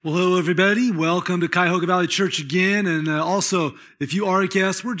Well, hello, everybody. Welcome to Cuyahoga Valley Church again. And also, if you are a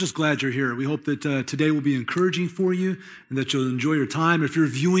guest, we're just glad you're here. We hope that today will be encouraging for you and that you'll enjoy your time. If you're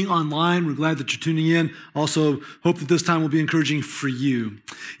viewing online, we're glad that you're tuning in. Also, hope that this time will be encouraging for you.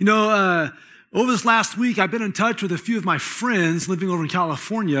 You know, over this last week, I've been in touch with a few of my friends living over in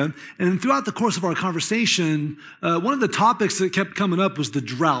California. And throughout the course of our conversation, one of the topics that kept coming up was the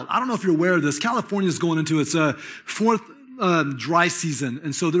drought. I don't know if you're aware of this. California is going into its fourth dry season.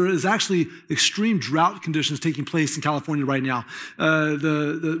 And so there is actually extreme drought conditions taking place in California right now.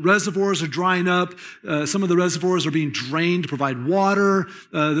 The reservoirs are drying up. Some of the reservoirs are being drained to provide water.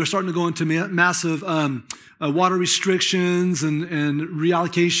 They're starting to go into massive water restrictions and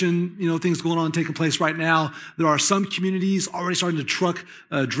reallocation, things going on taking place right now. There are some communities already starting to truck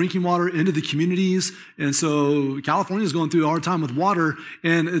drinking water into the communities. And so California is going through a hard time with water.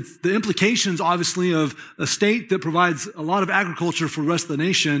 And it's the implications, obviously, of a state that provides a lot of agriculture for the rest of the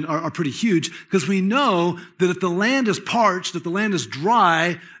nation are pretty huge, because we know that if the land is parched, if the land is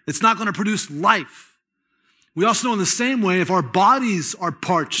dry, it's not going to produce life. We also know in the same way, if our bodies are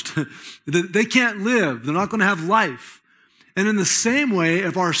parched, that they can't live. They're not going to have life. And in the same way,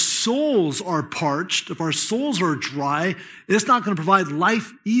 if our souls are parched, if our souls are dry, it's not going to provide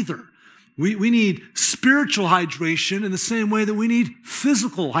life either. We need spiritual hydration in the same way that we need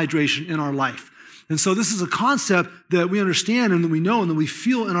physical hydration in our life. And so this is a concept that we understand and that we know and that we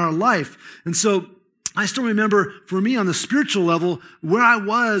feel in our life. And so I still remember, for me on the spiritual level, where I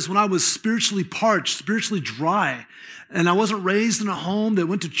was when I was spiritually parched, spiritually dry. And I wasn't raised in a home that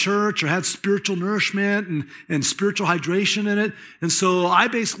went to church or had spiritual nourishment and spiritual hydration in it. And so I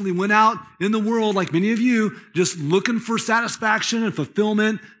basically went out in the world, like many of you, just looking for satisfaction and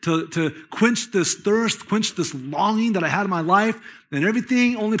fulfillment to quench this thirst, quench this longing that I had in my life. And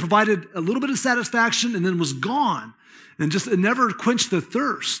everything only provided a little bit of satisfaction and then was gone. And just it never quenched the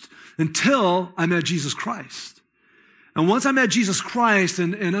thirst until I met Jesus Christ. And once I met Jesus Christ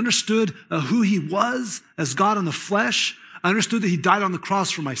and understood who he was as God in the flesh, I understood that he died on the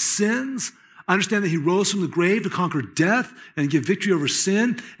cross for my sins. I understand that he rose from the grave to conquer death and give victory over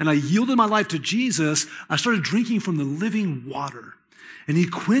sin. And I yielded my life to Jesus. I started drinking from the living water. And he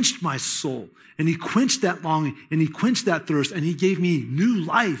quenched my soul. And he quenched that longing. And he quenched that thirst. And he gave me new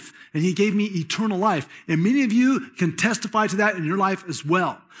life. And he gave me eternal life. And many of you can testify to that in your life as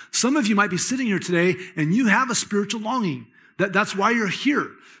well. Some of you might be sitting here today and you have a spiritual longing. That's why you're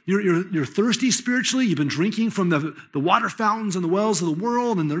here. You're thirsty spiritually. You've been drinking from the water fountains and the wells of the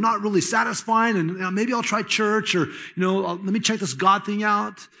world, and they're not really satisfying. And maybe I'll try church, or let me check this God thing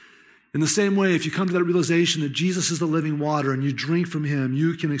out. In the same way, if you come to that realization that Jesus is the living water and you drink from him,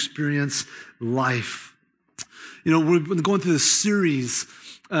 you can experience life. We've been going through this series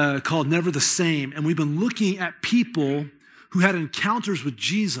called Never the Same, and we've been looking at people who had encounters with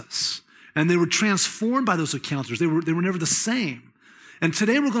Jesus, and they were transformed by those encounters. They were never the same. And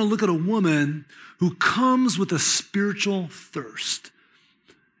today we're going to look at a woman who comes with a spiritual thirst.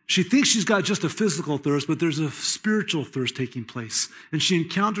 She thinks she's got just a physical thirst, but there's a spiritual thirst taking place. And she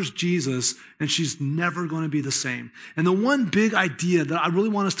encounters Jesus, and she's never going to be the same. And the one big idea that I really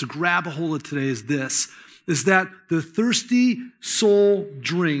want us to grab a hold of today is this, is that the thirsty soul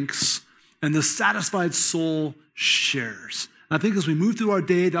drinks, and the satisfied soul shares. And I think as we move through our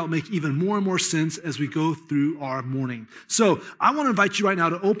day, that will make even more and more sense as we go through our morning. So I want to invite you right now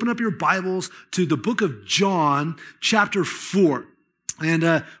to open up your Bibles to the book of John, chapter 4. And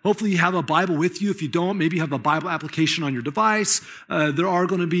hopefully you have a Bible with you. If you don't, maybe you have a Bible application on your device. There are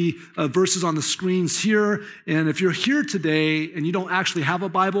going to be verses on the screens here. And if you're here today and you don't actually have a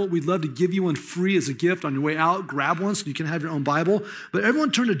Bible, we'd love to give you one free as a gift on your way out. Grab one so you can have your own Bible. But everyone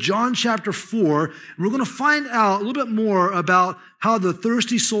turn to John chapter 4. And we're going to find out a little bit more about how the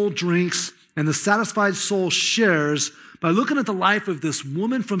thirsty soul drinks and the satisfied soul shares by looking at the life of this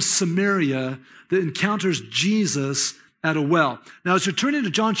woman from Samaria that encounters Jesus at a well. Now, as you're turning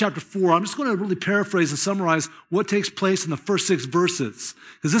to John chapter 4, I'm just going to really paraphrase and summarize what takes place in the first 6 verses,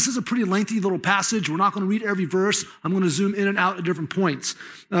 because this is a pretty lengthy little passage. We're not going to read every verse. I'm going to zoom in and out at different points.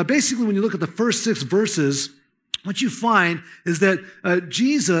 Basically, when you look at the first 6 verses, what you find is that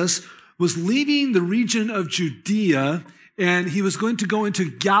Jesus was leaving the region of Judea, and he was going to go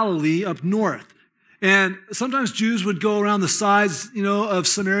into Galilee up north. And sometimes Jews would go around the sides, of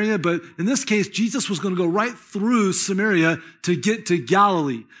Samaria, but in this case, Jesus was going to go right through Samaria to get to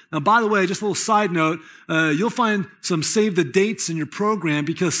Galilee. Now, by the way, just a little side note, you'll find some save the dates in your program,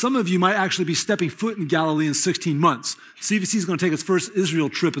 because some of you might actually be stepping foot in Galilee in 16 months. CVC is going to take its first Israel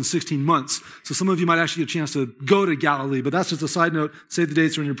trip in 16 months. So some of you might actually get a chance to go to Galilee, but that's just a side note. Save the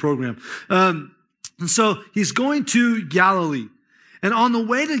dates are in your program. And so he's going to Galilee. And on the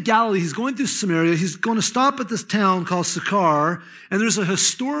way to Galilee, he's going through Samaria. He's going to stop at this town called Sychar, and there's a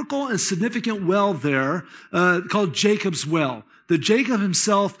historical and significant well there called Jacob's Well that Jacob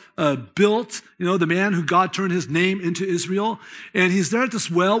himself built, the man who God turned his name into Israel. And he's there at this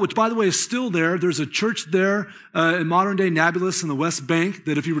well, which, by the way, is still there. There's a church there in modern-day Nablus in the West Bank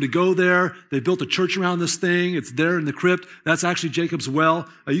that if you were to go there, they built a church around this thing. It's there in the crypt. That's actually Jacob's Well.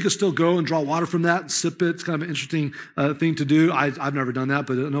 You can still go and draw water from that and sip it. It's kind of an interesting thing to do. I've never done that,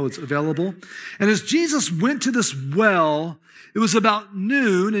 but I know it's available. And as Jesus went to this well, it was about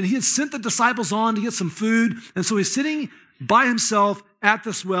noon, and he had sent the disciples on to get some food. And so he's sitting by himself at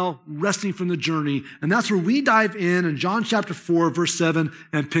this well, resting from the journey. And that's where we dive in John chapter 4, verse 7,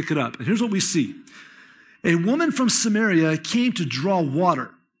 and pick it up. And here's what we see. A woman from Samaria came to draw water.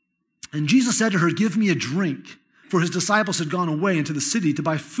 And Jesus said to her, "Give me a drink," for his disciples had gone away into the city to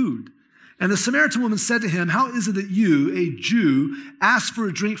buy food. And the Samaritan woman said to him, "How is it that you, a Jew, ask for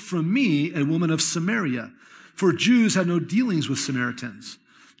a drink from me, a woman of Samaria? For Jews have no dealings with Samaritans."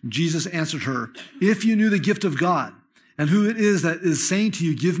 Jesus answered her, "If you knew the gift of God, and who it is that is saying to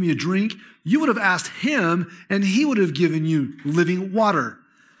you, 'Give me a drink,' you would have asked him, and he would have given you living water."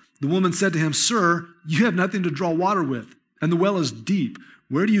 The woman said to him, "Sir, you have nothing to draw water with, and the well is deep.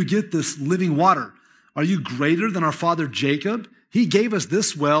 Where do you get this living water? Are you greater than our father Jacob? He gave us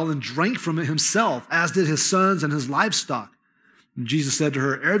this well and drank from it himself, as did his sons and his livestock." And Jesus said to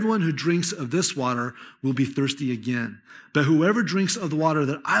her, "Everyone who drinks of this water will be thirsty again. But whoever drinks of the water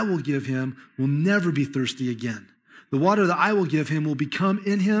that I will give him will never be thirsty again. The water that I will give him will become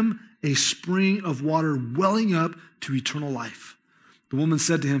in him a spring of water welling up to eternal life." The woman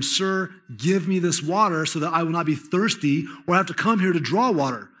said to him, "Sir, give me this water so that I will not be thirsty or have to come here to draw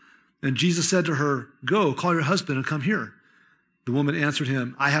water." And Jesus said to her, "Go, call your husband and come here." The woman answered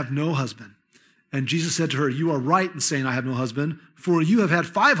him, "I have no husband." And Jesus said to her, "You are right in saying I have no husband, for you have had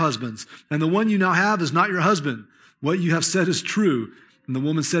 5 husbands, and the one you now have is not your husband. What you have said is true." And the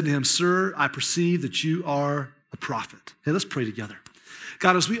woman said to him, "Sir, I perceive that you are a prophet." Hey, let's pray together.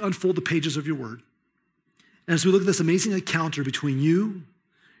 God, as we unfold the pages of your word, and as we look at this amazing encounter between you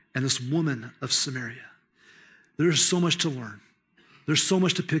and this woman of Samaria, there's so much to learn. There's so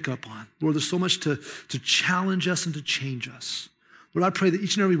much to pick up on. Lord, there's so much to challenge us and to change us. Lord, I pray that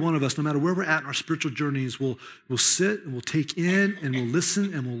each and every one of us, no matter where we're at in our spiritual journeys, will sit and we'll take in and we'll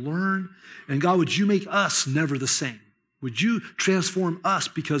listen and we'll learn. And God, would you make us never the same? Would you transform us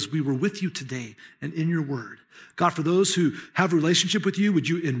because we were with you today and in your word? God, for those who have a relationship with you, would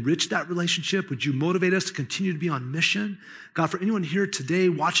you enrich that relationship? Would you motivate us to continue to be on mission? God, for anyone here today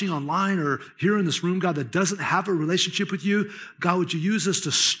watching online or here in this room, God, that doesn't have a relationship with you, God, would you use us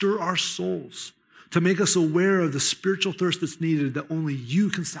to stir our souls, to make us aware of the spiritual thirst that's needed that only you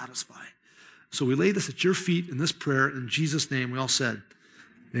can satisfy? So we lay this at your feet in this prayer in Jesus' name. We all said,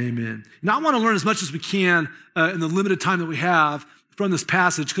 amen. Now, I want to learn as much as we can in the limited time that we have from this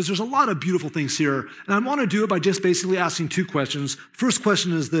passage, because there's a lot of beautiful things here. And I want to do it by just basically asking 2 questions. First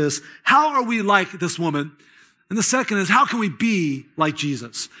question is this: how are we like this woman? And the second is, how can we be like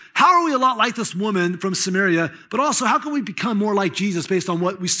Jesus? How are we a lot like this woman from Samaria, but also how can we become more like Jesus based on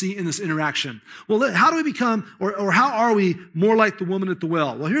what we see in this interaction? Well, how do we become, or how are we more like the woman at the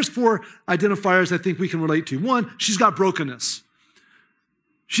well? Well, here's 4 identifiers I think we can relate to. 1, she's got brokenness.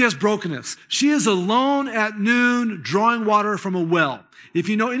 She has brokenness. She is alone at noon drawing water from a well. If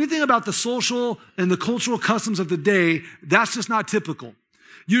you know anything about the social and the cultural customs of the day, that's just not typical.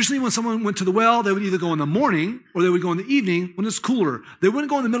 Usually when someone went to the well, they would either go in the morning or they would go in the evening when it's cooler. They wouldn't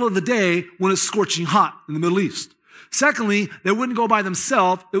go in the middle of the day when it's scorching hot in the Middle East. Secondly, they wouldn't go by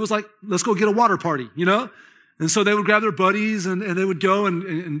themselves. It was like, let's go get a water party, And so they would grab their buddies and they would go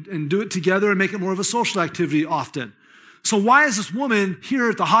and do it together and make it more of a social activity often. So why is this woman here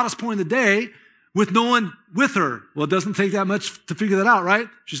at the hottest point of the day with no one with her? Well, it doesn't take that much to figure that out, right?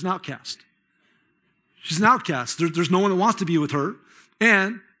 She's an outcast. She's an outcast. There's no one that wants to be with her.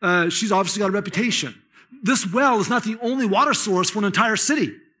 And she's obviously got a reputation. This well is not the only water source for an entire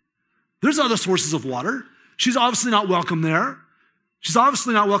city. There's other sources of water. She's obviously not welcome there. She's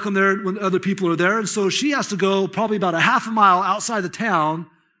obviously not welcome there when other people are there. And so she has to go probably about a half a mile outside the town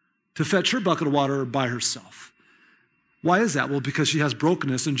to fetch her bucket of water by herself. Why is that? Well, because she has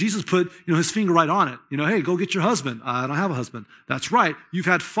brokenness, and Jesus put, his finger right on it. Hey, go get your husband. I don't have a husband. That's right. You've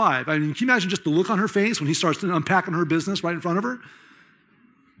had 5. I mean, can you imagine just the look on her face when he starts unpacking her business right in front of her?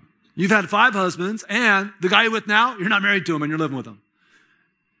 You've had 5 husbands, and the guy you're with now, you're not married to him, and you're living with him.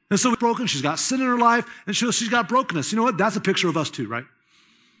 And so broken, she's got sin in her life, and she's got brokenness. You know what? That's a picture of us too, right?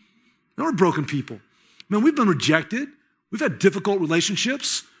 And we're broken people. Man, we've been rejected. We've had difficult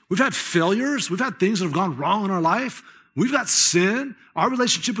relationships. We've had failures. We've had things that have gone wrong in our life. We've got sin. Our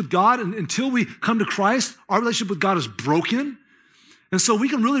relationship with God, and until we come to Christ, our relationship with God is broken. And so we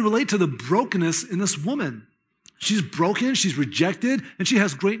can really relate to the brokenness in this woman. She's broken, she's rejected, and she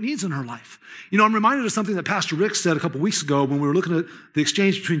has great needs in her life. You know, I'm reminded of something that Pastor Rick said a couple weeks ago when we were looking at the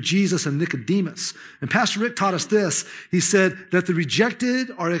exchange between Jesus and Nicodemus. And Pastor Rick taught us this. He said that the rejected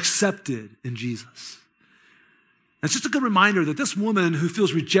are accepted in Jesus. It's just a good reminder that this woman who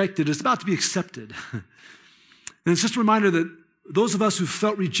feels rejected is about to be accepted. And it's just a reminder that those of us who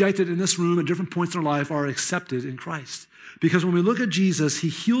felt rejected in this room at different points in our life are accepted in Christ. Because when we look at Jesus, he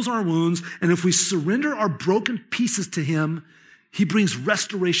heals our wounds, and if we surrender our broken pieces to him, he brings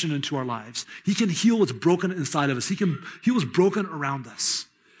restoration into our lives. He can heal what's broken inside of us. He can heal what's broken around us.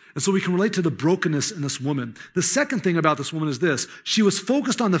 And so we can relate to the brokenness in this woman. The second thing about this woman is this. She was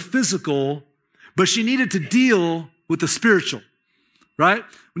focused on the physical, but she needed to deal with the spiritual, right?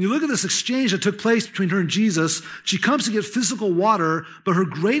 When you look at this exchange that took place between her and Jesus, she comes to get physical water, but her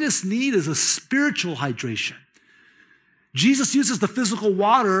greatest need is a spiritual hydration. Jesus uses the physical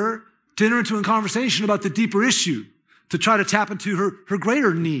water to enter into a conversation about the deeper issue, to try to tap into her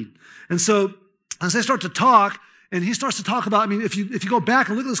greater need. And so as they start to talk, and he starts to talk about, I mean, if you go back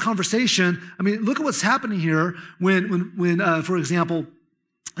and look at this conversation, I mean, look at what's happening here when for example,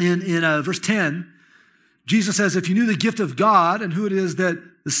 in verse 10, Jesus says, if you knew the gift of God and who it is that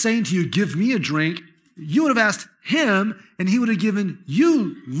is saying to you, give me a drink, you would have asked him and he would have given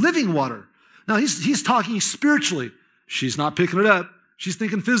you living water. Now he's talking spiritually. She's not picking it up. She's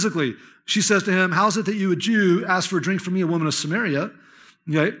thinking physically. She says to him, how is it that you, a Jew, ask for a drink from me, a woman of Samaria?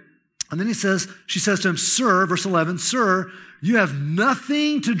 Okay. And then she says to him, sir, verse 11, sir, you have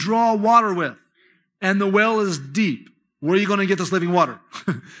nothing to draw water with, and the well is deep. Where are you going to get this living water?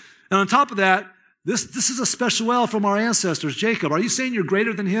 And on top of that, this is a special well from our ancestors, Jacob. Are you saying you're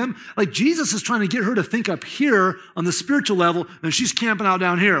greater than him? Like Jesus is trying to get her to think up here on the spiritual level, and she's camping out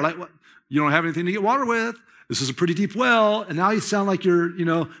down here. Like, what? You don't have anything to get water with. This is a pretty deep well, and now you sound like you're,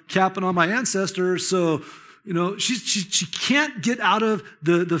 capping on my ancestors. So, she can't get out of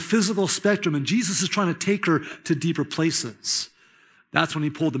the physical spectrum, and Jesus is trying to take her to deeper places. That's when he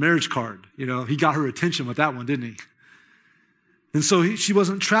pulled the marriage card. He got her attention with that one, didn't he? And so she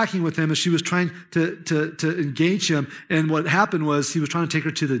wasn't tracking with him as she was trying to engage him. And what happened was he was trying to take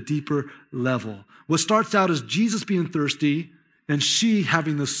her to the deeper level. What starts out as Jesus being thirsty and she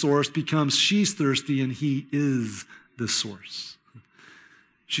having the source becomes she's thirsty and he is the source.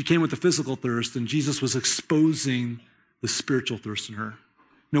 She came with the physical thirst and Jesus was exposing the spiritual thirst in her.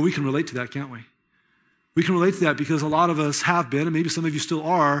 Now we can relate to that, can't we? We can relate to that because a lot of us have been, and maybe some of you still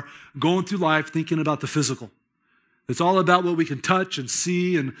are, going through life thinking about the physical. It's all about what we can touch and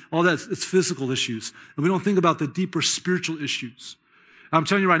see and all that. It's physical issues. And we don't think about the deeper spiritual issues. I'm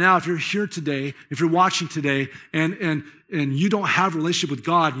telling you right now, if you're here today, if you're watching today, and you don't have a relationship with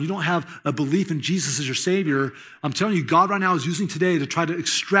God, and you don't have a belief in Jesus as your Savior, I'm telling you, God right now is using today to try to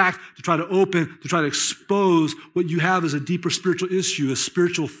extract, to try to open, to try to expose what you have as a deeper spiritual issue, a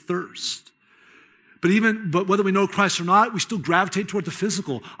spiritual thirst. But whether we know Christ or not, we still gravitate toward the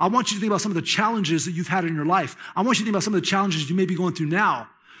physical. I want you to think about some of the challenges that you've had in your life. I want you to think about some of the challenges you may be going through now.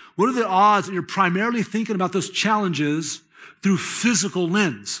 What are the odds that you're primarily thinking about those challenges through a physical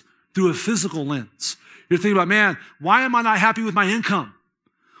lens? You're thinking about, man, why am I not happy with my income?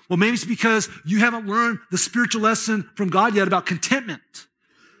 Well, maybe it's because you haven't learned the spiritual lesson from God yet about contentment.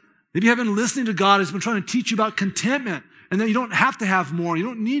 Maybe you haven't been listening to God who's been trying to teach you about contentment. And that you don't have to have more, you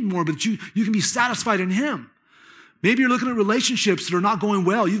don't need more, but you can be satisfied in him. Maybe you're looking at relationships that are not going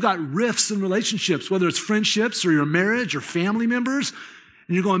well. You've got rifts in relationships, whether it's friendships or your marriage or family members.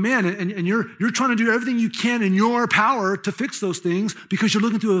 And you're going, man, and you're trying to do everything you can in your power to fix those things because you're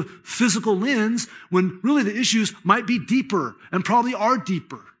looking through a physical lens when really the issues might be deeper and probably are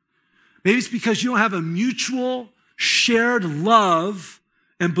deeper. Maybe it's because you don't have a mutual shared love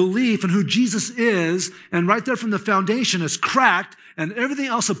and belief in who Jesus is, and right there from the foundation is cracked, and everything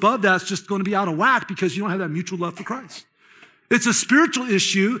else above that's just going to be out of whack because you don't have that mutual love for Christ. It's a spiritual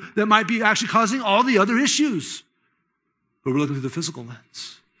issue that might be actually causing all the other issues. But we're looking through the physical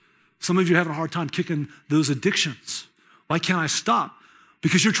lens. Some of you are having a hard time kicking those addictions. Why can't I stop?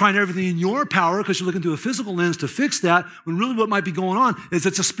 Because you're trying everything in your power because you're looking through a physical lens to fix that, when really what might be going on is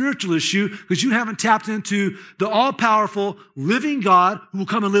it's a spiritual issue because you haven't tapped into the all-powerful, living God who will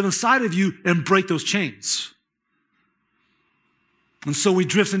come and live inside of you and break those chains. And so we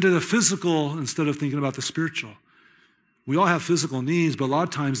drift into the physical instead of thinking about the spiritual. We all have physical needs, but a lot of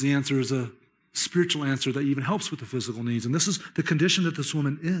times the answer is a spiritual answer that even helps with the physical needs. And this is the condition that this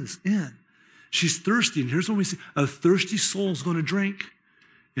woman is in. She's thirsty, and here's what we see. A thirsty soul is going to drink.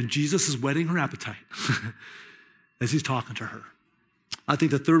 And Jesus is whetting her appetite. as he's talking to her. I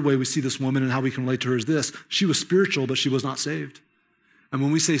think the third way we see this woman and how we can relate to her is this. She was spiritual, but she was not saved. And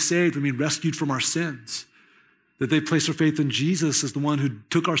when we say saved, we mean rescued from our sins. That they placed their faith in Jesus as the one who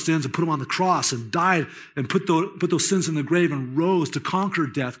took our sins and put them on the cross and died and put those sins in the grave and rose to conquer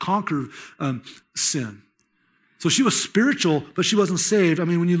death, conquer sin. So she was spiritual, but she wasn't saved. I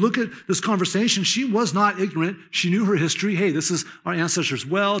mean, when you look at this conversation, she was not ignorant. She knew her history. Hey, this is our ancestors'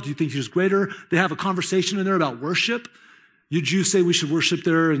 well. Do you think he's greater? They have a conversation in there about worship. You Jews say we should worship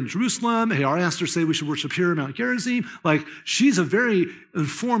there in Jerusalem. Hey, our ancestors say we should worship here in Mount Gerizim. Like, she's a very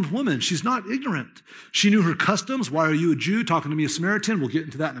informed woman. She's not ignorant. She knew her customs. Why are you a Jew talking to me, a Samaritan? We'll get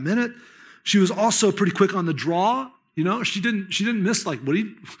into that in a minute. She was also pretty quick on the draw. You know, she didn't miss, like, what do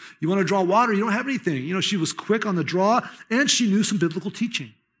you want to draw water? You don't have anything. You know, she was quick on the draw, and she knew some biblical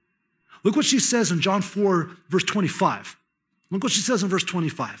teaching. Look what she says in John 4, verse 25. Look what she says in verse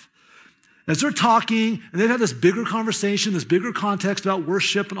 25. As they're talking, and they've had this bigger conversation, this bigger context about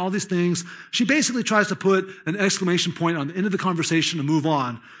worship and all these things, she basically tries to put an exclamation point on the end of the conversation to move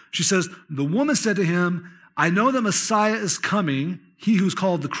on. She says, the woman said to him, I know the Messiah is coming, he who's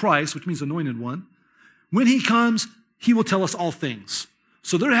called the Christ, which means anointed one. When he comes, he will tell us all things.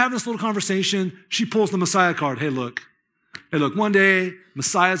 So they're having this little conversation. She pulls the Messiah card. Hey, look, one day,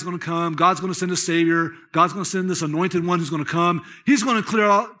 Messiah's going to come. God's going to send a Savior. God's going to send this anointed one who's going to come. He's going to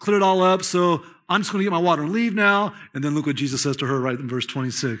clear it all up. So I'm just going to get my water and leave now. And then look what Jesus says to her right in verse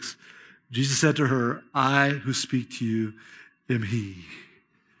 26. Jesus said to her, I who speak to you am he.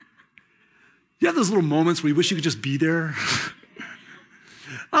 You have those little moments where you wish you could just be there.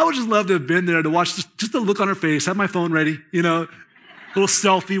 I would just love to have been there to watch just the look on her face, have my phone ready, you know, a little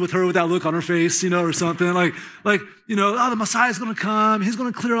selfie with her with that look on her face, you know, or something like, you know, oh, the Messiah's going to come. He's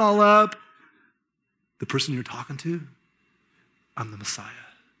going to clear it all up. The person you're talking to, I'm the Messiah.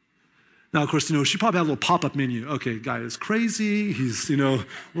 Now, of course, you know, she probably had a little pop-up menu. Okay, guy is crazy. He's, you know,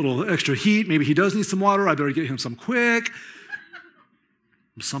 a little extra heat. Maybe he does need some water. I better get him some quick.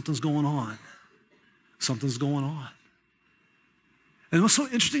 Something's going on. Something's going on. And what's so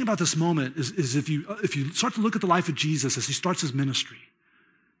interesting about this moment is if you start to look at the life of Jesus as he starts his ministry,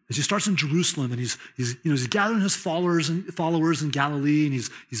 as he starts in Jerusalem and he's gathering his followers in Galilee and he's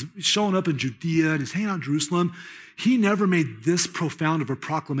showing up in Judea and he's hanging out in Jerusalem, he never made this profound of a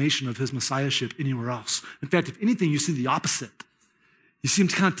proclamation of his messiahship anywhere else. In fact, if anything, you see the opposite. You see him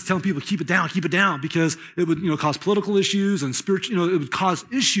kind of telling people, keep it down, because it would, you know, cause political issues and spiritual, you know, it would cause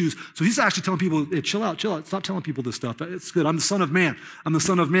issues. So he's actually telling people, hey, chill out. Stop telling people this stuff. It's good. I'm the Son of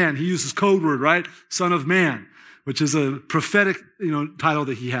Man. He uses code word, right? Son of Man, which is a prophetic, you know, title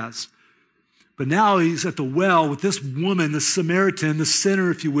that he has. But now he's at the well with this woman, this Samaritan, this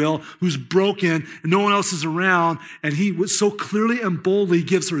sinner, if you will, who's broken and no one else is around. And he so clearly and boldly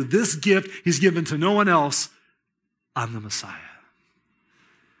gives her this gift he's given to no one else. I'm the Messiah.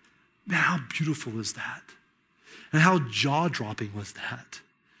 Man, how beautiful is that? And how jaw-dropping was that?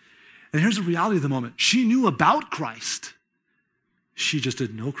 And here's the reality of the moment. She knew about Christ. She just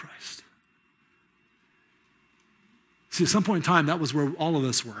didn't know Christ. See, at some point in time, that was where all of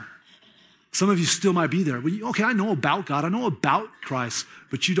us were. Some of you still might be there. Okay, I know about God. I know about Christ,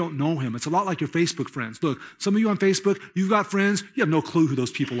 but you don't know him. It's a lot like your Facebook friends. Look, some of you on Facebook, you've got friends. You have no clue who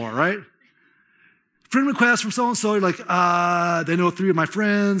those people are, right? Friend request from so-and-so, you're like, they know 3 of my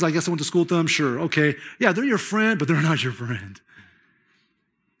friends. I guess I went to school with them. Sure, okay. Yeah, they're your friend, but they're not your friend.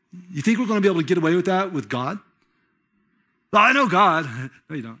 You think we're going to be able to get away with that with God? Well, I know God.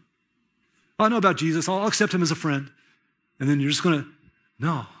 No, you don't. Well, I know about Jesus. I'll accept him as a friend. And then you're just going to,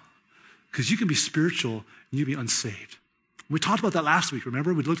 no. Because you can be spiritual and you can be unsaved. We talked about that last week,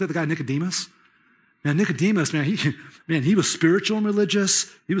 remember? We looked at the guy Nicodemus. Man, Nicodemus, he was spiritual and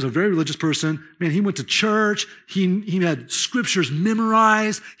religious. He was a very religious person. Man, he went to church. He had scriptures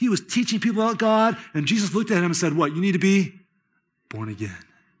memorized. He was teaching people about God. And Jesus looked at him and said, what? You need to be born again.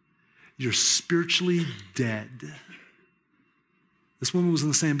 You're spiritually dead. This woman was in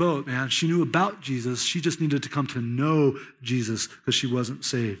the same boat, man. She knew about Jesus. She just needed to come to know Jesus because she wasn't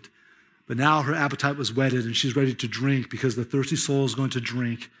saved. But now her appetite was whetted and she's ready to drink because the thirsty soul is going to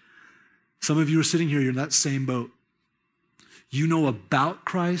drink. Some of you are sitting here, you're in that same boat. You know about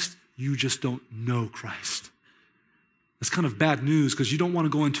Christ, you just don't know Christ. That's kind of bad news because you don't want to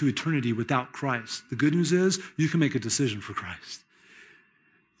go into eternity without Christ. The good news is you can make a decision for Christ.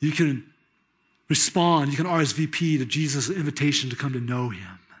 You can respond, you can RSVP to Jesus' invitation to come to know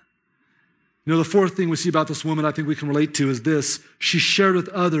him. You know, the fourth thing we see about this woman I think we can relate to is this. She shared with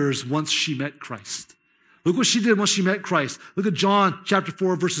others once she met Christ. Look what she did once she met Christ. Look at John chapter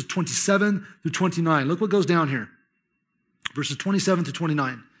 4, verses 27 through 29. Look what goes down here. Verses 27 through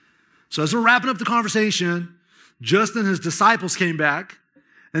 29. So as we're wrapping up the conversation, Just then his disciples came back,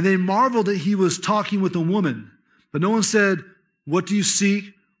 and they marveled that he was talking with a woman. But no one said, "What do you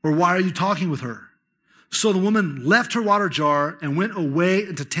seek?" or "Why are you talking with her?" So the woman left her water jar and went away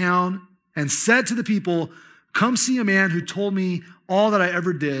into town and said to the people, "Come see a man who told me all that I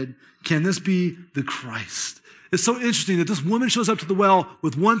ever did. Can this be the Christ?" It's so interesting that this woman shows up to the well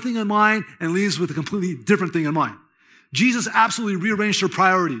with one thing in mind and leaves with a completely different thing in mind. Jesus absolutely rearranged her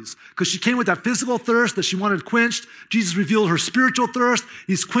priorities because she came with that physical thirst that she wanted quenched. Jesus revealed her spiritual thirst.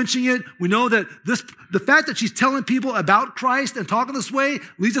 He's quenching it. We know that the fact that she's telling people about Christ and talking this way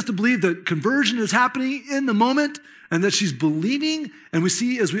leads us to believe that conversion is happening in the moment and that she's believing. And we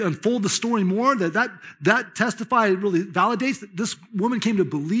see as we unfold the story more that testifies, really validates that this woman came to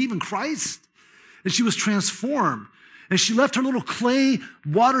believe in Christ and she was transformed. And she left her little clay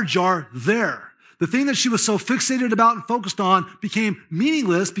water jar there. The thing that she was so fixated about and focused on became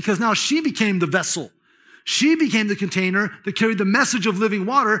meaningless because now she became the vessel. She became the container that carried the message of living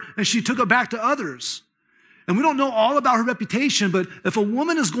water, and she took it back to others. And we don't know all about her reputation, but if a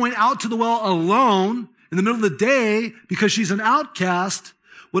woman is going out to the well alone in the middle of the day because she's an outcast,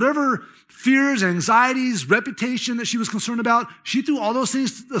 whatever fears, anxieties, reputation that she was concerned about, she threw all those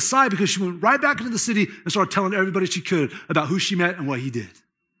things aside because she went right back into the city and started telling everybody she could about who she met and what he did.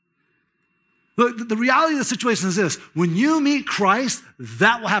 Look, the reality of the situation is this. When you meet Christ,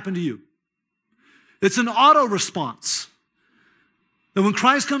 that will happen to you. It's an auto response. That when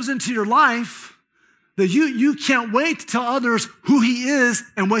Christ comes into your life, that you can't wait to tell others who he is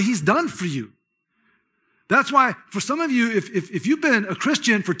and what he's done for you. That's why for some of you, if you've been a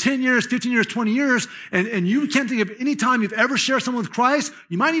Christian for 10 years, 15 years, 20 years, and you can't think of any time you've ever shared someone with Christ,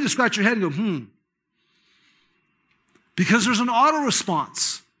 you might need to scratch your head and go, Because there's an auto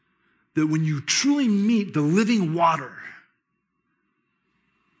response. That when you truly meet the living water,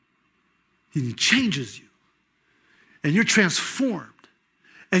 he changes you, and you're transformed,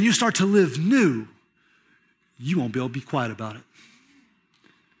 and you start to live new, you won't be able to be quiet about it.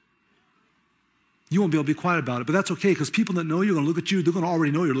 You won't be able to be quiet about it, but that's okay, because people that know you are going to look at you, they're going to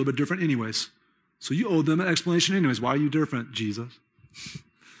already know you're a little bit different anyways. So you owe them an explanation anyways. Why are you different, Jesus?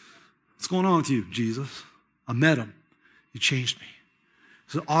 What's going on with you, Jesus? I met him. You changed me.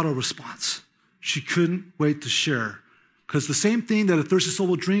 It's an auto response. She couldn't wait to share. Because the same thing that a thirsty soul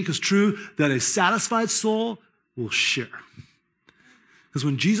will drink is true, that a satisfied soul will share. Because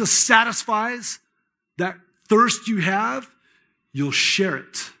when Jesus satisfies that thirst you have, you'll share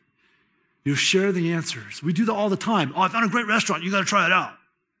it. You'll share the answers. We do that all the time. Oh, I found a great restaurant. You got to try it out.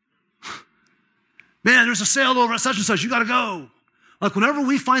 Man, there's a sale over at such and such. You got to go. Like whenever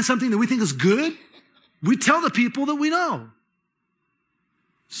we find something that we think is good, we tell the people that we know.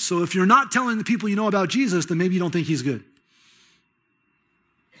 So if you're not telling the people you know about Jesus, then maybe you don't think he's good.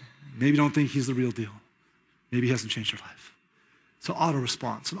 Maybe you don't think he's the real deal. Maybe he hasn't changed your life. It's an auto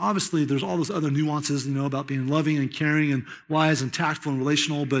response. And obviously there's all those other nuances, about being loving and caring and wise and tactful and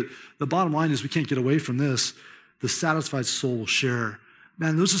relational. But the bottom line is we can't get away from this. The satisfied soul will share.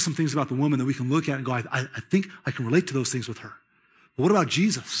 Man, those are some things about the woman that we can look at and go, I think I can relate to those things with her. But what about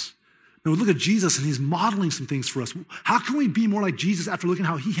Jesus? Now, we look at Jesus and he's modeling some things for us. How can we be more like Jesus after looking at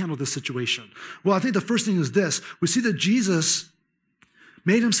how he handled this situation? Well, I think the first thing is this. We see that Jesus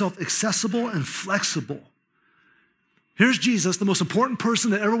made himself accessible and flexible. Here's Jesus, the most important person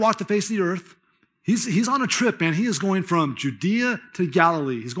that ever walked the face of the earth. He's on a trip, man. He is going from Judea to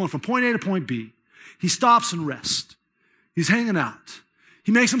Galilee. He's going from point A to point B. He stops and rests. He's hanging out.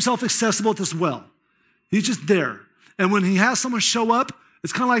 He makes himself accessible at this well. He's just there. And when he has someone show up,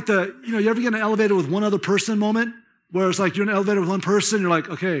 it's kind of like you ever get in an elevator with one other person moment where it's like you're in an elevator with one person, you're like,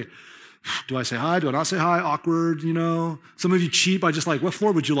 okay, do I say hi? Do I not say hi? Awkward, Some of you cheat by just like, what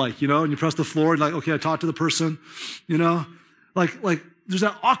floor would you like, And you press the floor and like, okay, I talk to the person, Like there's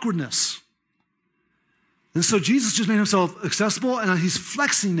that awkwardness. And so Jesus just made himself accessible and he's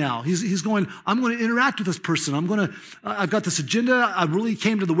flexing now. He's going, I'm going to interact with this person. I've got this agenda. I really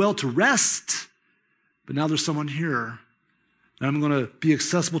came to the well to rest, but now there's someone here. And I'm going to be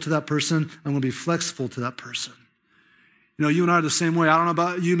accessible to that person. I'm going to be flexible to that person. You and I are the same way. I don't know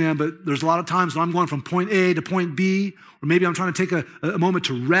about you, man, but there's a lot of times when I'm going from point A to point B, or maybe I'm trying to take a moment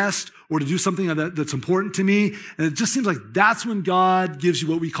to rest or to do something that's important to me. And it just seems like that's when God gives you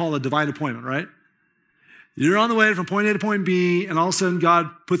what we call a divine appointment, right? You're on the way from point A to point B, and all of a sudden God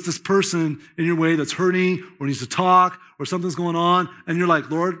puts this person in your way that's hurting or needs to talk or something's going on. And you're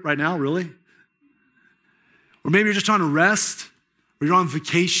like, Lord, right now, really? Or maybe you're just trying to rest, or you're on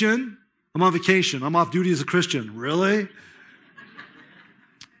vacation. I'm on vacation. I'm off duty as a Christian. Really?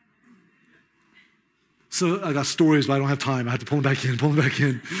 So I got stories, but I don't have time. I have to pull them back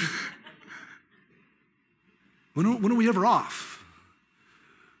in. When are we ever off?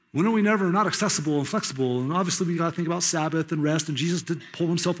 When are we never not accessible and flexible? And obviously we got to think about Sabbath and rest, and Jesus did pull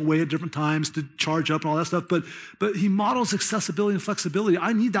himself away at different times to charge up and all that stuff, but he models accessibility and flexibility.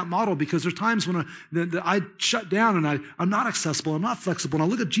 I need that model because there's times when I shut down and I'm not accessible, I'm not flexible, and I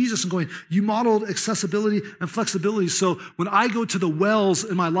look at Jesus and going, you modeled accessibility and flexibility. So when I go to the wells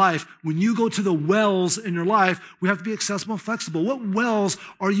in my life, when you go to the wells in your life, we have to be accessible and flexible. What wells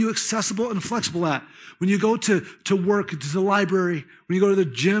are you accessible and flexible at? When you go to work, to the library, when you go to the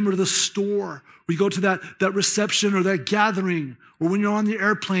gym or the store, when you go to that reception or that gathering, or when you're on the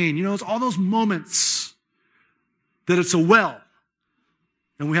airplane, it's all those moments that it's a well.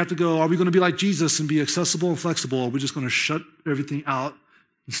 And we have to go, are we going to be like Jesus and be accessible and flexible, or are we just going to shut everything out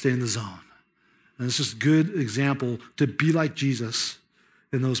and stay in the zone? And it's just a good example to be like Jesus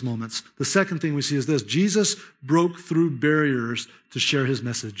in those moments. The second thing we see is this: Jesus broke through barriers to share his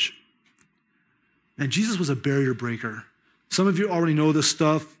message. And Jesus was a barrier breaker. Some of you already know this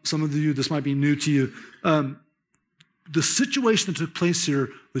stuff. Some of you, this might be new to you. The situation that took place here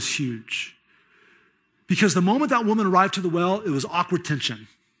was huge. Because the moment that woman arrived to the well, it was awkward tension.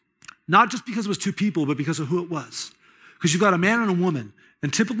 Not just because it was two people, but because of who it was. Because you've got a man and a woman.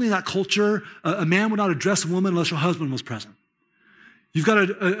 And typically in that culture, a man would not address a woman unless her husband was present. You've got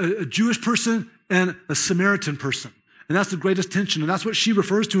a Jewish person and a Samaritan person. And that's the greatest tension. And that's what she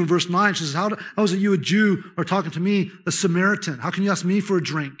refers to in verse 9. She says, how is it you, a Jew, are talking to me, a Samaritan? How can you ask me for a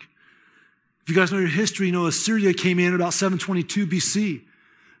drink? If you guys know your history, Assyria came in about 722 BC.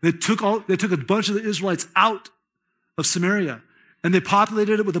 They took a bunch of the Israelites out of Samaria, and they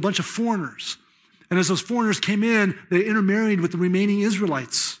populated it with a bunch of foreigners. And as those foreigners came in, they intermarried with the remaining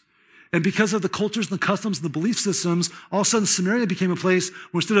Israelites. And because of the cultures and the customs and the belief systems, all of a sudden Samaria became a place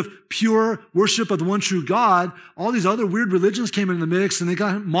where instead of pure worship of the one true God, all these other weird religions came into the mix and they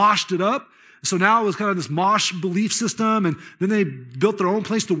moshed it up. So now it was kind of this mosh belief system, and then they built their own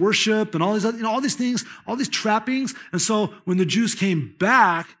place to worship and all these other, all these things, all these trappings. And so when the Jews came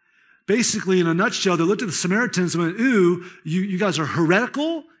back, basically in a nutshell, they looked at the Samaritans and went, ooh, you guys are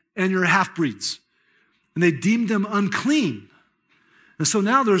heretical and you're half-breeds. And they deemed them unclean. And so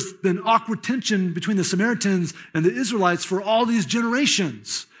now there's been awkward tension between the Samaritans and the Israelites for all these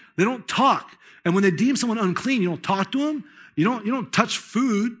generations. They don't talk. And when they deem someone unclean, you don't talk to them. You don't touch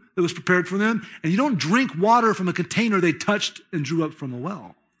food that was prepared for them. And you don't drink water from a container they touched and drew up from a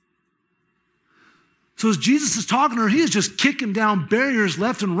well. So as Jesus is talking to her, he is just kicking down barriers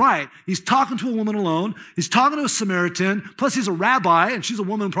left and right. He's talking to a woman alone. He's talking to a Samaritan. Plus he's a rabbi, and she's a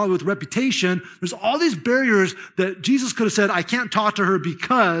woman probably with reputation. There's all these barriers that Jesus could have said, I can't talk to her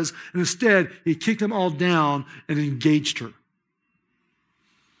because, and instead he kicked them all down and engaged her.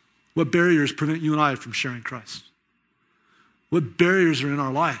 What barriers prevent you and I from sharing Christ? What barriers are in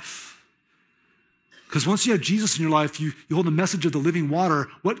our life? Because once you have Jesus in your life, you hold the message of the living water.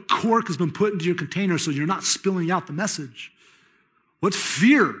 What cork has been put into your container so you're not spilling out the message? What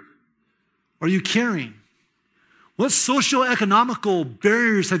fear are you carrying? What socio-economical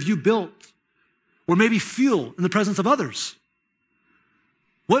barriers have you built or maybe feel in the presence of others?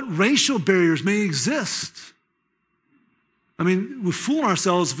 What racial barriers may exist? I mean, we fool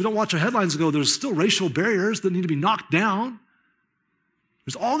ourselves if we don't watch our headlines and go, there's still racial barriers that need to be knocked down.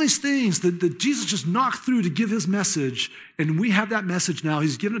 There's all these things that Jesus just knocked through to give his message, and we have that message now.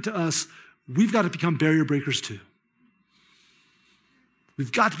 He's given it to us. We've got to become barrier breakers too.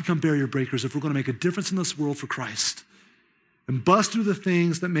 We've got to become barrier breakers if we're going to make a difference in this world for Christ and bust through the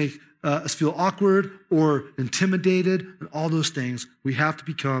things that make us feel awkward or intimidated and all those things. We have to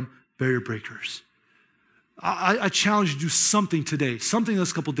become barrier breakers. I challenge you to do something today, something in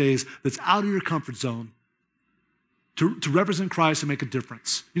this couple of days that's out of your comfort zone, to represent Christ and make a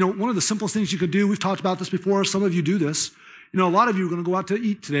difference. One of the simplest things you can do, we've talked about this before, some of you do this. A lot of you are going to go out to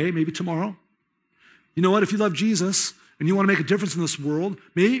eat today, maybe tomorrow. You know what? If you love Jesus and you want to make a difference in this world,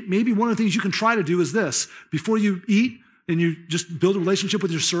 maybe one of the things you can try to do is this. Before you eat and you just build a relationship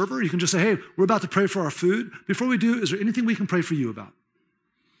with your server, you can just say, hey, we're about to pray for our food. Before we do, is there anything we can pray for you about?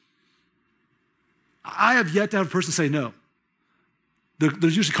 I have yet to have a person say no. They're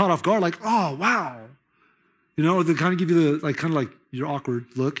usually caught off guard, like, oh, wow. Or they kind of give you the, your awkward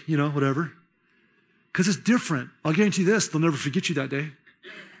look, whatever. Because it's different. I'll guarantee you this, they'll never forget you that day.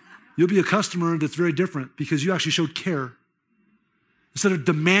 You'll be a customer that's very different because you actually showed care. Instead of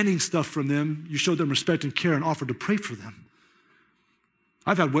demanding stuff from them, you showed them respect and care and offered to pray for them.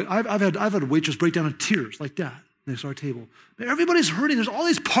 I've had a waitress break down in tears like that next to our table. Everybody's hurting. There's all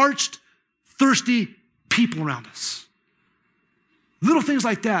these parched, thirsty people around us. Little things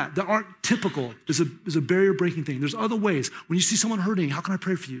like that aren't typical is a barrier-breaking thing. There's other ways. When you see someone hurting, how can I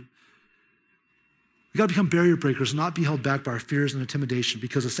pray for you? We got to become barrier breakers, not be held back by our fears and intimidation,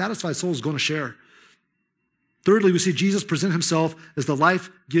 because a satisfied soul is going to share. Thirdly, we see Jesus present himself as the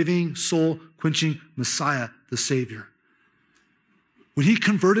life-giving, soul-quenching Messiah, the Savior. When he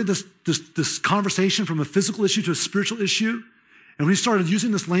converted this conversation from a physical issue to a spiritual issue, and when he started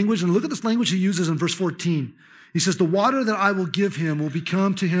using this language, and look at this language he uses in verse 14. He says, the water that I will give him will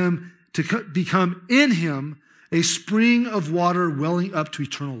become in him a spring of water welling up to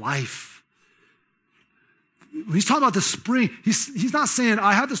eternal life. When he's talking about the spring, he's not saying,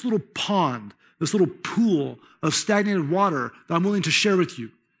 I have this little pond, this little pool of stagnated water that I'm willing to share with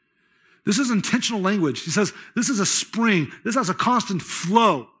you. This is intentional language. He says, this is a spring. This has a constant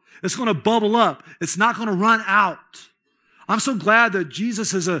flow. It's going to bubble up. It's not going to run out. I'm so glad that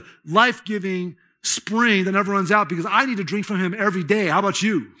Jesus is a life-giving spring that never runs out, because I need to drink from him every day. How about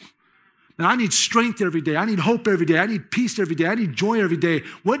you? And I need strength every day. I need hope every day. I need peace every day. I need joy every day.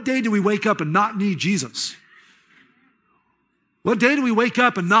 What day do we wake up and not need Jesus? What day do we wake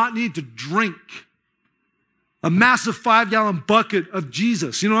up and not need to drink a massive 5-gallon bucket of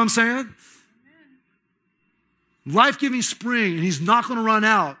Jesus? You know what I'm saying? Life-giving spring, and he's not going to run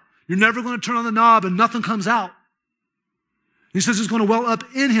out. You're never going to turn on the knob and nothing comes out. He says it's going to well up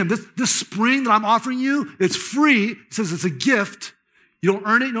in him. This spring that I'm offering you, it's free. He says it's a gift. You don't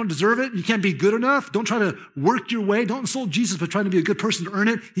earn it. You don't deserve it. You can't be good enough. Don't try to work your way. Don't insult Jesus by trying to be a good person to earn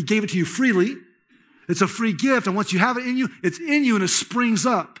it. He gave it to you freely. It's a free gift, and once you have it in you, it's in you and it springs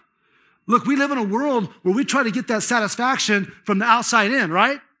up. Look, we live in a world where we try to get that satisfaction from the outside in,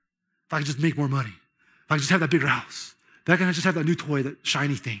 right? If I could just make more money. If I could just have that bigger house. If I could just have that new toy, that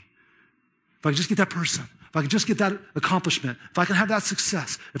shiny thing. If I could just get that person. If I could just get that accomplishment. If I could have that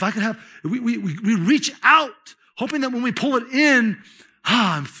success. If I could have, we reach out, hoping that when we pull it in,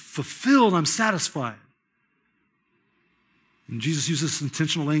 I'm fulfilled, I'm satisfied. And Jesus uses this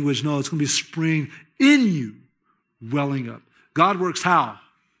intentional language. No, it's going to be a spring in you, welling up. God works how?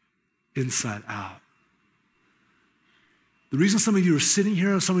 Inside out. The reason some of you are sitting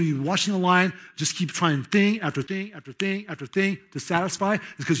here, some of you watching the line, just keep trying thing after thing after thing after thing to satisfy, is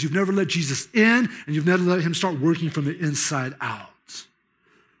because you've never let Jesus in and you've never let him start working from the inside out.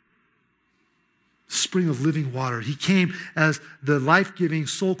 Spring of living water. He came as the life-giving,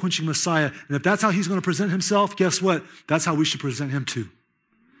 soul-quenching Messiah. And if that's how he's going to present himself, guess what? That's how we should present him too.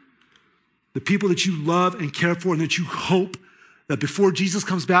 The people that you love and care for and that you hope that before Jesus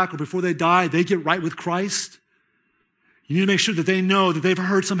comes back or before they die, they get right with Christ. You need to make sure that they know that they've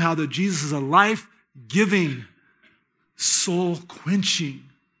heard somehow that Jesus is a life-giving, soul-quenching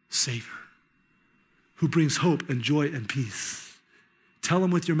Savior who brings hope and joy and peace. Tell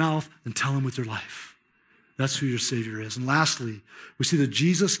them with your mouth and tell them with your life. That's who your Savior is. And lastly, we see that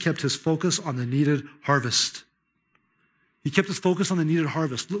Jesus kept his focus on the needed harvest. He kept his focus on the needed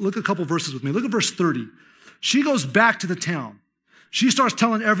harvest. Look at a couple verses with me. Look at verse 30. She goes back to the town. She starts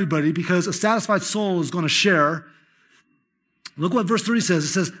telling everybody because a satisfied soul is going to share. Look what verse 30 says. It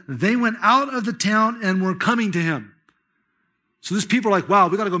says, they went out of the town and were coming to him. So these people are like, wow,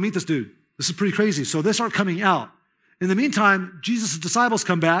 we got to go meet this dude. This is pretty crazy. So they start coming out. In the meantime, Jesus' disciples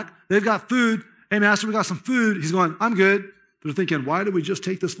come back. They've got food. Hey, master, we got some food. He's going, I'm good. They're thinking, why did we just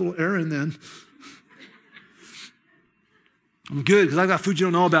take this little errand then? I'm good because I've got food you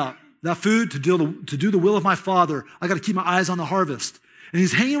don't know about. That food to do the will of my Father. I got to keep my eyes on the harvest. And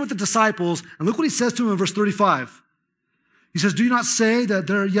he's hanging with the disciples. And look what he says to them in verse 35. He says, do you not say that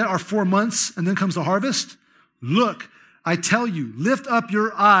there yet are 4 months and then comes the harvest? Look, I tell you, lift up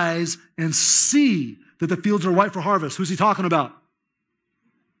your eyes and see that the fields are white for harvest. Who's he talking about?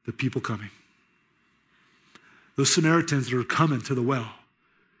 The people coming. Those Samaritans that are coming to the well.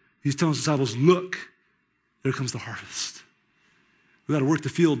 He's telling his disciples, look, there comes the harvest. We got to work the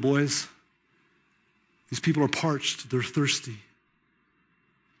field, boys. These people are parched. They're thirsty.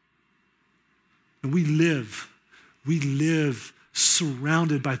 And we live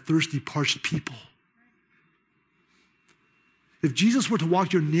surrounded by thirsty, parched people. If Jesus were to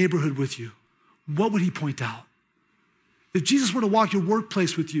walk your neighborhood with you, what would he point out? If Jesus were to walk your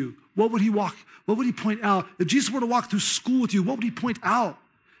workplace with you, what would he point out? If Jesus were to walk through school with you, what would he point out?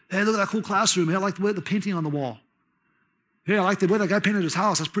 Hey, look at that cool classroom. Hey, I like the painting on the wall. Hey, I like the way that guy painted his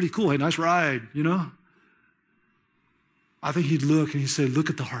house. That's pretty cool. Hey, nice ride, you know? I think he'd look and he'd say, look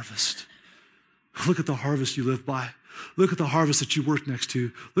at the harvest. Look at the harvest you live by. Look at the harvest that you work next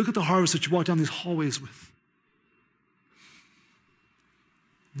to. Look at the harvest that you walk down these hallways with.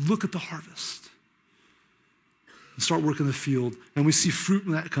 Look at the harvest. And start working the field. And we see fruit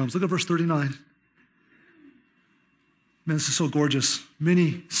when that comes. Look at verse 39. Man, this is so gorgeous.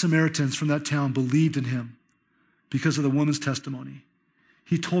 Many Samaritans from that town believed in him because of the woman's testimony.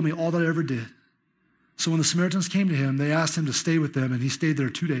 He told me all that I ever did. So when the Samaritans came to him, they asked him to stay with them, and he stayed there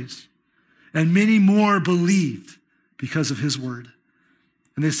 2 days. And many more believed because of his word.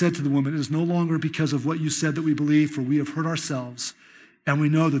 And they said to the woman, it is no longer because of what you said that we believe, for we have heard ourselves, and we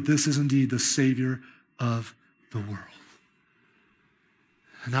know that this is indeed the Savior of the world.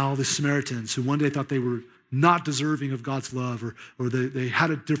 And now all the Samaritans who one day thought they were not deserving of God's love, or they had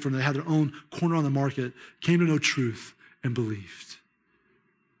it different, they had their own corner on the market, came to know truth and believed.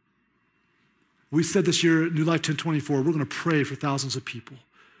 We said this year at New Life 1024, we're going to pray for thousands of people.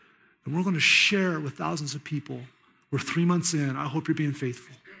 And we're going to share with thousands of people. We're 3 months in. I hope you're being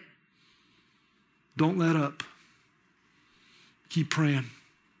faithful. Don't let up. Keep praying.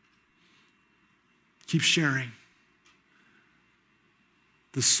 Keep sharing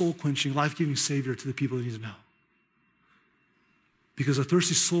the soul-quenching, life-giving Savior to the people that need to know. Because a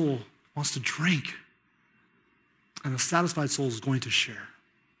thirsty soul wants to drink, and a satisfied soul is going to share.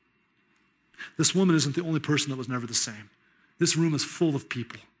 This woman isn't the only person that was never the same. This room is full of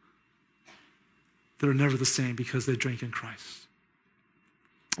people that are never the same because they drank in Christ.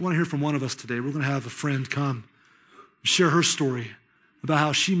 I want to hear from one of us today. We're going to have a friend come share her story about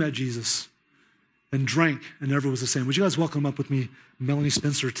how she met Jesus and drank and never was the same. Would you guys welcome up with me Melanie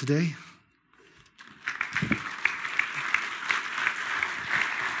Spencer today?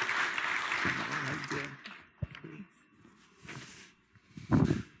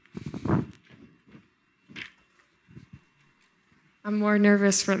 I'm more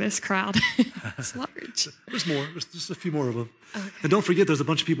nervous for this crowd. It's large. There's more. There's just a few more of them. Okay. And don't forget, there's a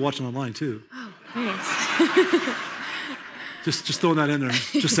bunch of people watching online too. Oh, thanks. Just throwing that in there.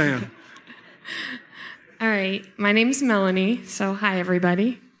 Just saying. All right. My name's Melanie. So hi,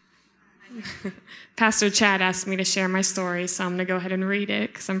 everybody. Pastor Chad asked me to share my story, so I'm going to go ahead and read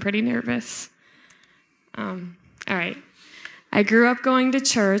it because I'm pretty nervous. All right. I grew up going to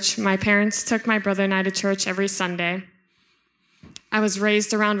church. My parents took my brother and I to church every Sunday. I was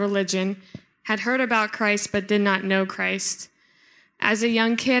raised around religion, had heard about Christ, but did not know Christ. As a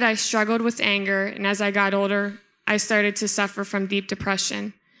young kid, I struggled with anger, and as I got older, I started to suffer from deep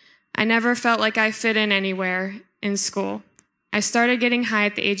depression. I never felt like I fit in anywhere in school. I started getting high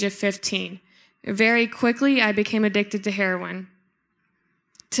at the age of 15. Very quickly, I became addicted to heroin.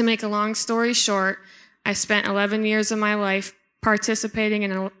 To make a long story short, I spent 11 years of my life participating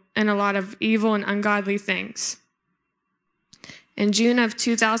in a lot of evil and ungodly things. In June of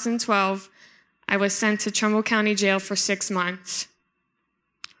 2012, I was sent to Trumbull County Jail for 6 months.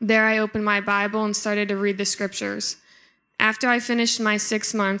 There I opened my Bible and started to read the scriptures. After I finished my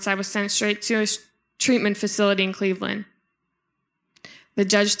 6 months, I was sent straight to a treatment facility in Cleveland. The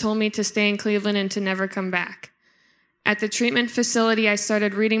judge told me to stay in Cleveland and to never come back. At the treatment facility, I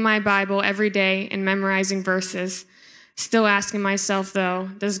started reading my Bible every day and memorizing verses. Still asking myself, though,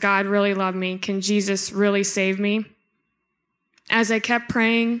 does God really love me? Can Jesus really save me? As I kept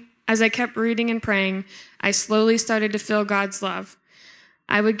reading and praying, I slowly started to feel God's love.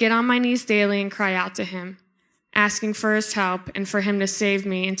 I would get on my knees daily and cry out to him, asking for his help and for him to save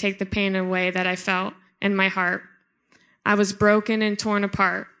me and take the pain away that I felt in my heart. I was broken and torn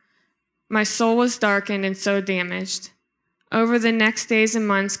apart. My soul was darkened and so damaged. Over the next days and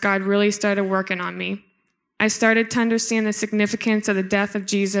months, God really started working on me. I started to understand the significance of the death of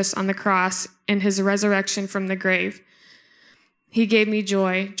Jesus on the cross and his resurrection from the grave. He gave me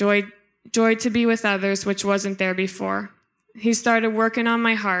joy to be with others, which wasn't there before. He started working on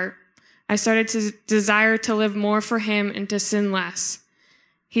my heart. I started to desire to live more for him and to sin less.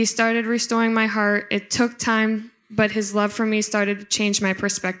 He started restoring my heart. It took time, but his love for me started to change my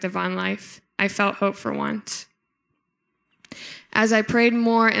perspective on life. I felt hope for once. As I prayed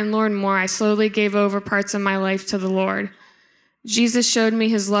more and learned more, I slowly gave over parts of my life to the Lord. Jesus showed me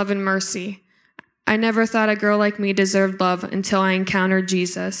his love and mercy. I never thought a girl like me deserved love until I encountered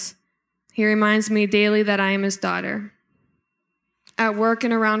Jesus. He reminds me daily that I am his daughter. At work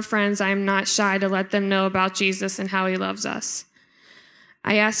and around friends, I am not shy to let them know about Jesus and how he loves us.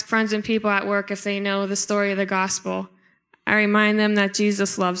 I ask friends and people at work if they know the story of the gospel. I remind them that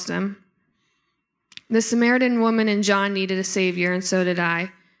Jesus loves them. The Samaritan woman and John needed a savior, and so did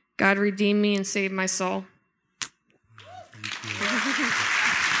I. God redeemed me and saved my soul.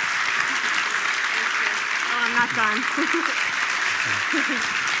 I'm not done.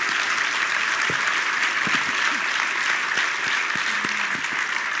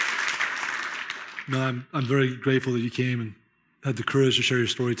 No, I'm very grateful that you came and had the courage to share your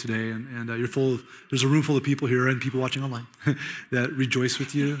story today. And there's a room full of people here and people watching online that rejoice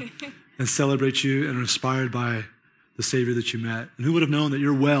with you and celebrate you and are inspired by the Savior that you met. And who would have known that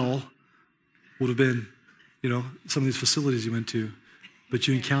your well would have been, some of these facilities you went to. But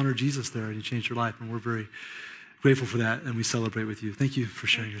you encountered Jesus there and he changed your life, and we're very grateful for that, and we celebrate with you. Thank you for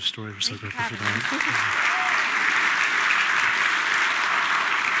sharing your story. We're so grateful for that.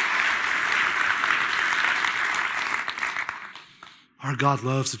 Our God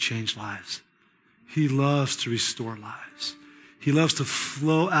loves to change lives. He loves to restore lives. He loves to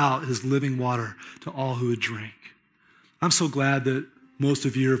flow out his living water to all who would drink. I'm so glad that most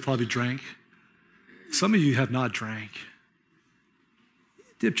of you have probably drank. Some of you have not drank. You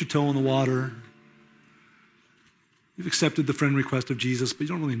dipped your toe in the water. You've accepted the friend request of Jesus, but you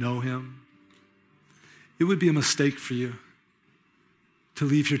don't really know him. It would be a mistake for you to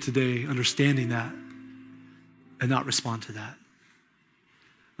leave here today understanding that and not respond to that.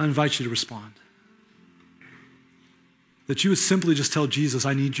 I invite you to respond. That you would simply just tell Jesus,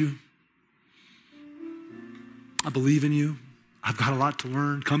 I need you. I believe in you. I've got a lot to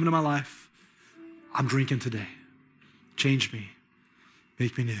learn. Come into my life. I'm drinking today. Change me.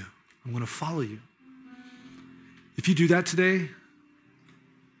 Make me new. I'm going to follow you. If you do that today,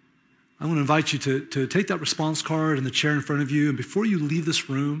 I want to invite you to take that response card in the chair in front of you, and before you leave this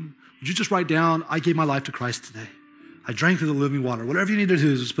room, would you just write down, I gave my life to Christ today. I drank of the living water. Whatever you need to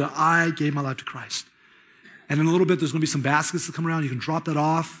do, but I gave my life to Christ. And in a little bit, there's going to be some baskets that come around. You can drop that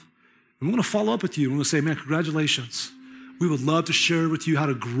off. And we're going to follow up with you. We're going to say, man, congratulations. We would love to share with you how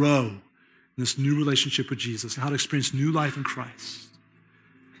to grow in this new relationship with Jesus and how to experience new life in Christ.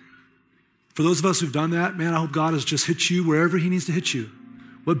 For those of us who've done that, man, I hope God has just hit you wherever he needs to hit you.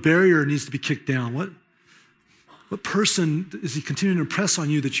 What barrier needs to be kicked down? What person is he continuing to impress on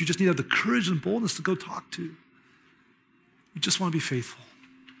you that you just need to have the courage and boldness to go talk to? You just want to be faithful.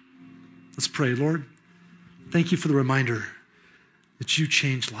 Let's pray. Lord, thank you for the reminder that you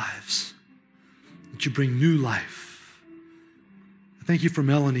change lives, that you bring new life. Thank you for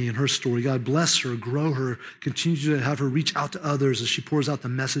Melanie and her story. God, bless her, grow her, continue to have her reach out to others as she pours out the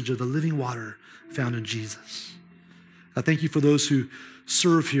message of the living water found in Jesus. I thank you for those who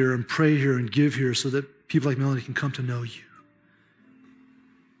serve here and pray here and give here so that people like Melanie can come to know you.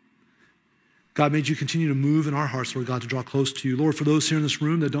 God, may you continue to move in our hearts, Lord God, to draw close to you. Lord, for those here in this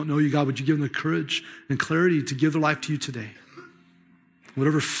room that don't know you, God, would you give them the courage and clarity to give their life to you today?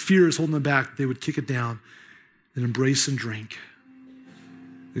 Whatever fear is holding them back, they would kick it down and embrace and drink.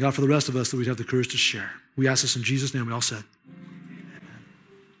 And God, for the rest of us, that we'd have the courage to share. We ask this in Jesus' name. We all said,